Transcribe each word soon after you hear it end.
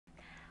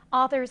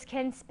Authors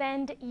can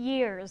spend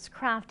years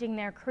crafting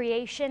their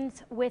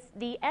creations with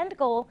the end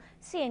goal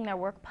seeing their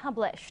work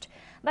published.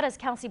 But as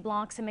Kelsea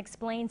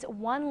explains,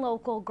 one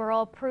local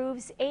girl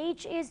proves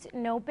age is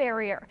no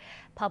barrier,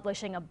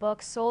 publishing a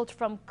book sold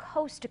from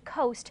coast to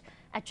coast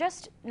at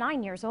just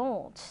 9 years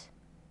old.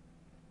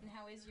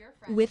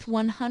 With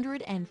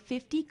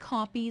 150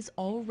 copies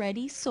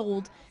already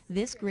sold,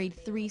 this grade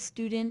 3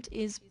 student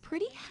is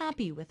pretty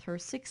happy with her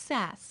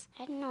success.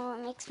 I don't know,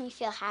 it makes me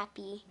feel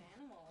happy.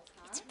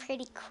 It's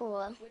pretty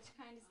cool.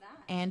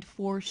 And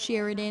for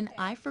Sheridan,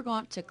 I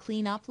forgot to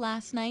clean up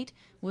last night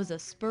was a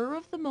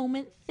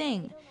spur-of-the-moment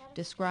thing,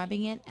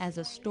 describing it as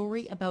a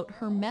story about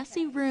her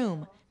messy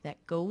room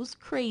that goes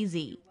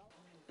crazy.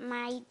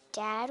 My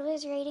dad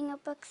was writing a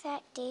book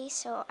that day,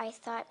 so I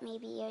thought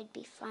maybe it would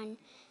be fun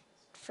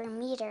for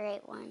me to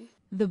write one.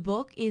 The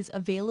book is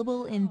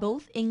available in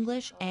both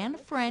English and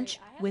French,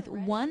 with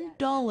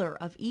 $1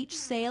 of each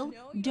sale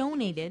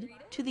donated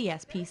to the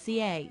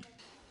SPCA.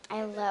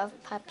 I love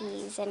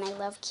puppies and I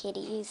love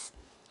kitties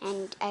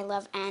and I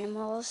love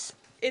animals.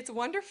 It's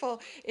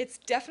wonderful. It's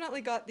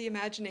definitely got the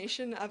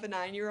imagination of a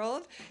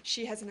 9-year-old.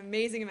 She has an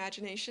amazing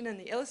imagination and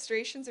the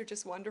illustrations are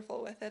just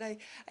wonderful with it.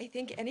 I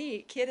think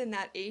any kid in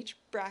that age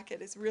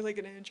bracket is really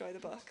going to enjoy the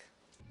book.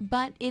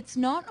 But it's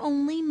not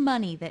only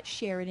money that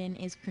Sheridan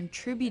is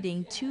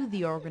contributing to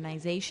the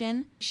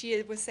organization.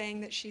 She was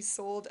saying that she's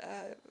sold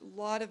a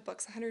lot of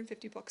books,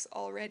 150 books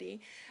already,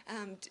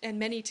 and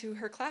many to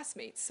her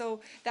classmates. So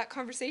that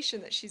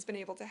conversation that she's been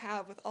able to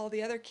have with all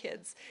the other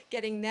kids,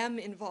 getting them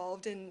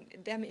involved and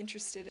them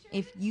interested.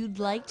 If you'd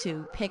like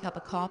to pick up a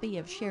copy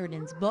of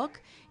Sheridan's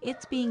book,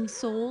 it's being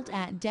sold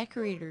at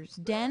Decorator's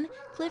Den,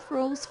 Cliff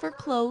Rose for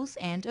Clothes,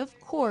 and of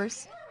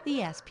course, the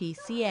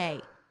SPCA.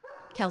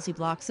 Kelsea,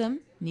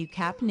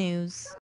 Newcap News.